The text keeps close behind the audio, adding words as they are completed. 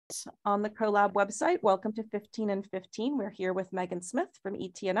on the CoLab website. Welcome to 15 and 15. We're here with Megan Smith from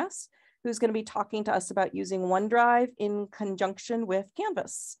ETNS, who's going to be talking to us about using OneDrive in conjunction with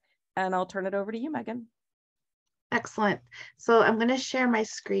Canvas. And I'll turn it over to you, Megan. Excellent. So I'm going to share my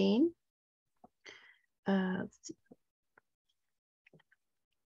screen. Let's see.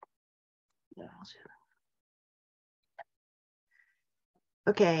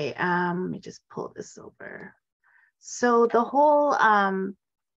 Okay, let me just pull this over. So the whole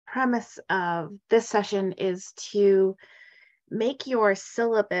premise of this session is to make your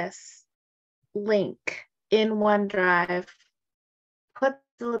syllabus link in OneDrive, put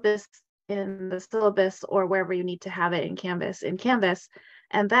syllabus in the syllabus or wherever you need to have it in Canvas,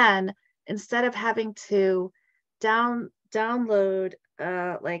 and then instead of having to download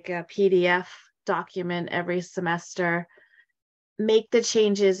like a PDF document every semester, make the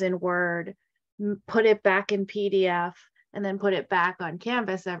changes in Word, put it back in PDF, and then put it back on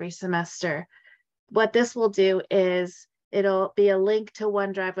Canvas every semester. What this will do is it'll be a link to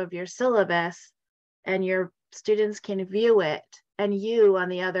OneDrive of your syllabus, and your students can view it, and you on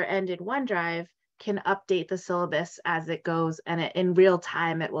the other end in OneDrive can update the syllabus as it goes, and in real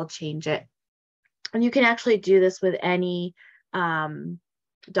time it will change it. And you can actually do this with any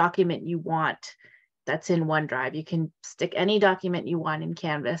document you want that's in OneDrive. You can stick any document you want in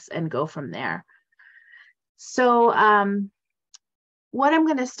Canvas and go from there. So what I'm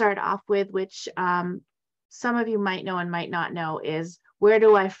going to start off with, which some of you might know and might not know, is where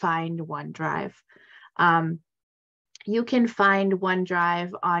do I find OneDrive? You can find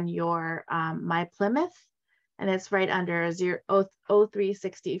OneDrive on your My Plymouth, and it's right under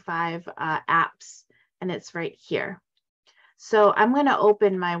O365 apps, and it's right here. So I'm going to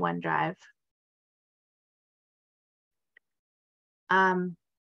open my OneDrive.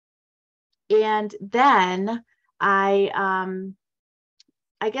 And then I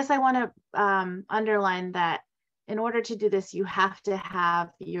guess I want to underline that in order to do this, you have to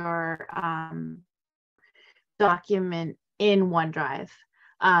have your document in OneDrive.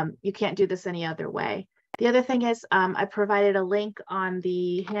 You can't do this any other way. The other thing is I provided a link on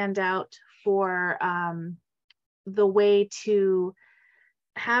the handout for the way to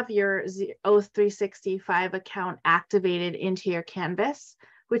have your O365 account activated into your Canvas,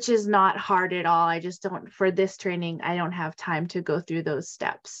 which is not hard at all. I just don't, for this training, I don't have time to go through those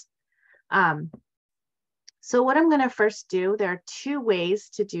steps. So what I'm going to first do, there are two ways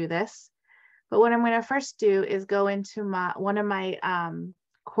to do this, but what I'm going to first do is go into one of my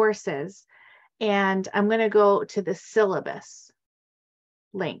courses, and I'm going to go to the syllabus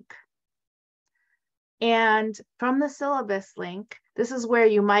link. And from the syllabus link, this is where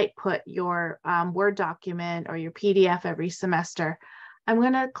you might put your Word document or your PDF every semester. I'm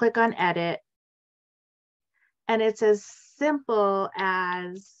going to click on edit, and it's as simple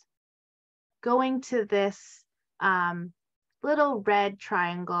as going to this little red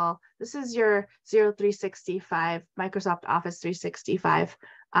triangle. This is your 0365 Microsoft Office 365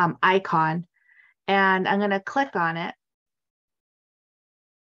 icon, and I'm going to click on it.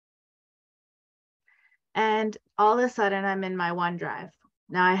 And all of a sudden I'm in my OneDrive.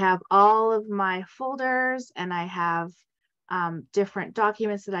 Now I have all of my folders, and I have different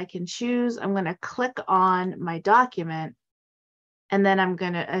documents that I can choose. I'm going to click on my document, and then I'm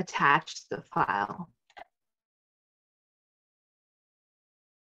going to attach the file.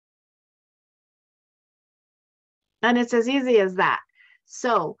 And it's as easy as that.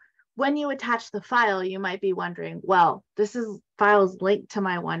 So when you attach the file, you might be wondering, well, this file is linked to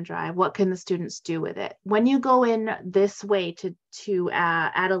my OneDrive. What can the students do with it? When you go in this way to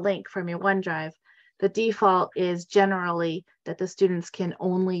add a link from your OneDrive, the default is generally that the students can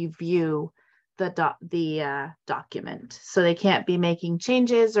only view the document. So they can't be making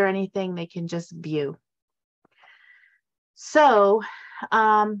changes or anything. They can just view. So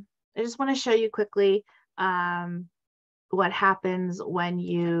I just want to show you quickly what happens when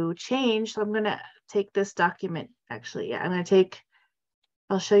you change. So I'm going to take this document. Actually, yeah,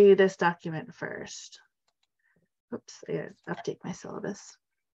 I'll show you this document first. Oops, I gotta update my syllabus.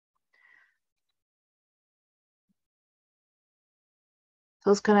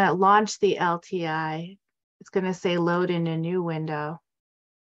 So it's going to launch the LTI. It's going to say load in a new window.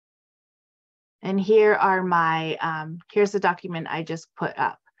 And here are my, here's the document I just put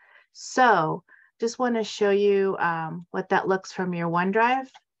up. So just want to show you what that looks from your OneDrive.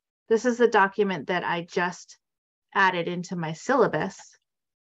 This is the document that I just added into my syllabus.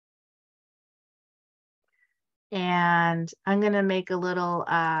 And I'm going to make a little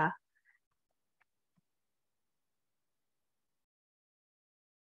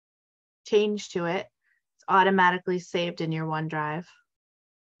change to it. It's automatically saved in your OneDrive.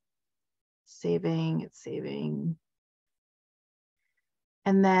 saving, it's saving.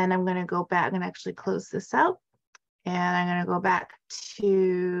 And then I'm going to go back and actually close this out. And I'm going to go back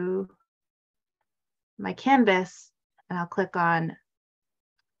to my Canvas and I'll click on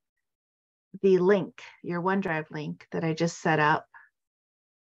the link, your OneDrive link that I just set up.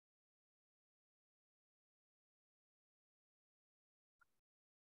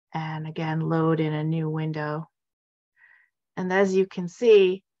 And again, load in a new window. And as you can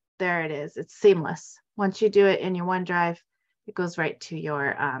see, there it is. It's seamless. Once you do it in your OneDrive, it goes right to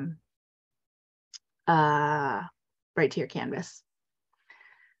your Canvas.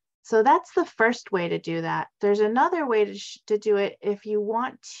 So that's the first way to do that. There's another way to do it if you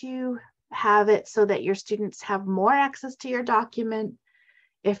want to have it so that your students have more access to your document.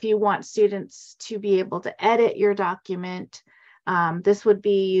 If you want students to be able to edit your document, this would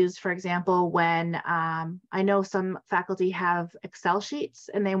be used, for example, when I know some faculty have Excel sheets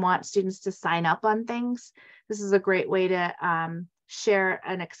and they want students to sign up on things. This is a great way to share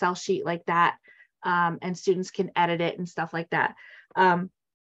an Excel sheet like that, and students can edit it and stuff like that.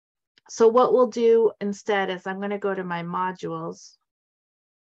 So what we'll do instead is I'm going to go to my modules.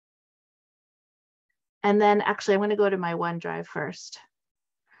 And then actually, I'm going to go to my OneDrive first.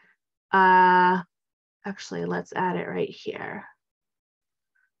 Actually, let's add it right here.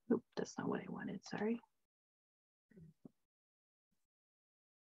 Oop, that's not what I wanted, sorry.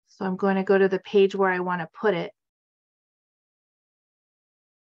 So I'm going to go to the page where I want to put it.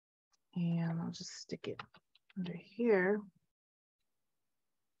 And I'll just stick it under here.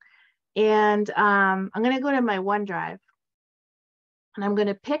 And I'm going to go to my OneDrive. And I'm going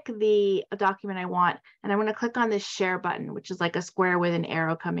to pick the document I want. And I'm going to click on this share button, which is like a square with an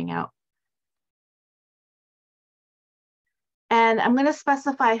arrow coming out. And I'm going to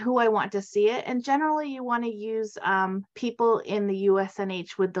specify who I want to see it. And generally, you want to use people in the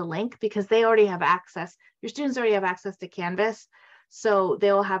USNH with the link because they already have access. Your students already have access to Canvas. So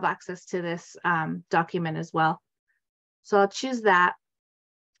they will have access to this document as well. So I'll choose that.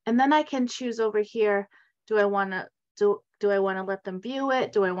 And then I can choose over here, do I want to let them view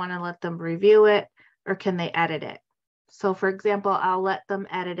it? Do I want to let them review it? Or can they edit it? So for example, I'll let them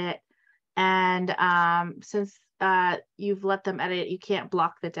edit it. And since you've let them edit it, you can't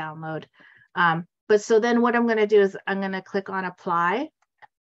block the download. But so then what I'm going to do is I'm going to click on apply.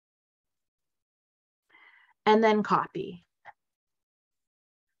 And then copy.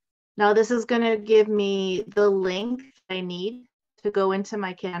 Now this is going to give me the link I need to go into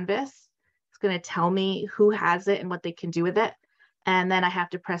my Canvas. It's going to tell me who has it and what they can do with it. And then I have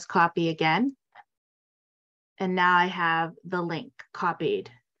to press copy again. And now I have the link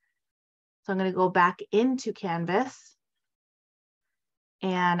copied. So I'm going to go back into Canvas.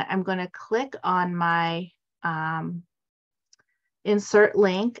 And I'm going to click on my insert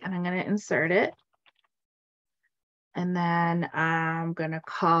link and I'm going to insert it. And then I'm going to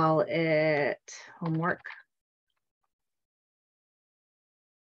call it homework.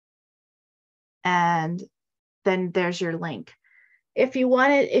 And then there's your link. If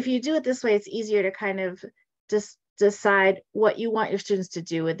you do it this way, it's easier to kind of just decide what you want your students to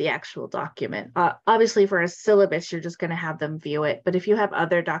do with the actual document. Obviously for a syllabus, you're just going to have them view it. But if you have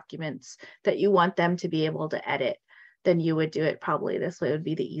other documents that you want them to be able to edit, then you would do it probably this way. It would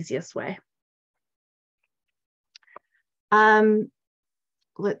be the easiest way.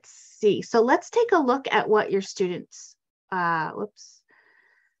 Let's see. So let's take a look at what your students,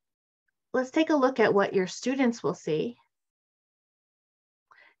 Let's take a look at what your students will see.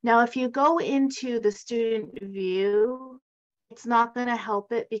 Now, if you go into the student view, it's not going to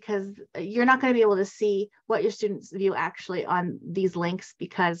help it because you're not going to be able to see what your students view actually on these links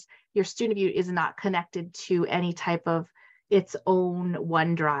because your student view is not connected to any type of its own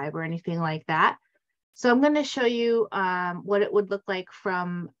OneDrive or anything like that. So I'm going to show you what it would look like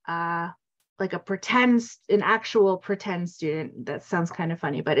from like an actual pretend student. That sounds kind of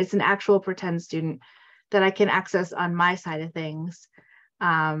funny, but it's an actual pretend student that I can access on my side of things.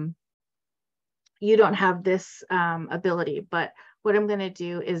 You don't have this ability, but what I'm going to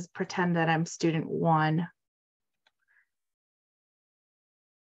do is pretend that I'm student 1.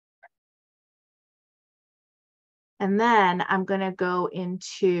 And then I'm going to go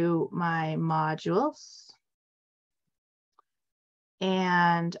into my modules.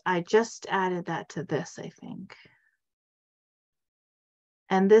 And I just added that to this, I think.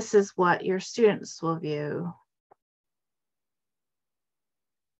 And this is what your students will view.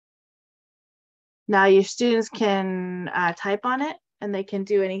 Now your students can type on it and they can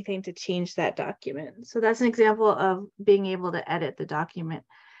do anything to change that document. So that's an example of being able to edit the document.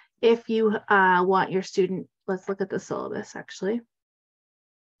 If you want your student, let's look at the syllabus actually.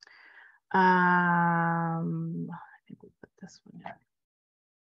 I think we'll put this one in.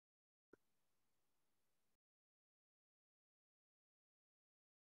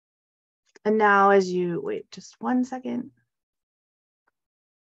 And now as you, wait just 1 second.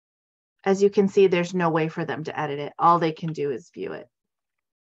 As you can see, there's no way for them to edit it. All they can do is view it.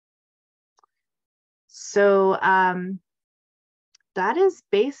 So that is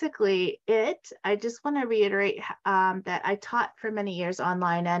basically it. I just want to reiterate that I taught for many years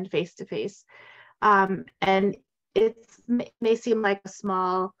online and face-to-face. And it may seem like a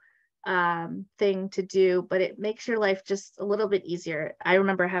small thing to do, but it makes your life just a little bit easier. I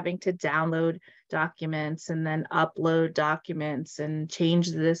remember having to download documents and then upload documents and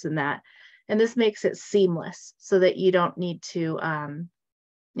change this and that. And this makes it seamless so that you don't need to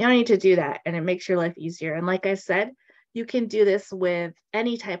do that, and it makes your life easier. And like I said, you can do this with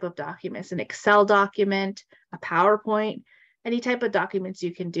any type of documents, an Excel document, a PowerPoint, any type of documents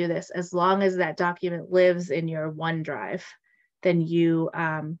you can do this, as long as that document lives in your OneDrive, then you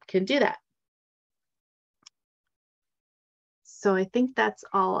can do that. So I think that's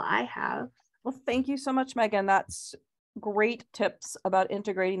all I have. Well, thank you so much, Megan. That's great tips about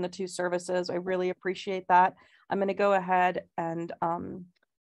integrating the two services. I really appreciate that. I'm going to go ahead and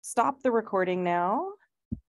stop the recording now.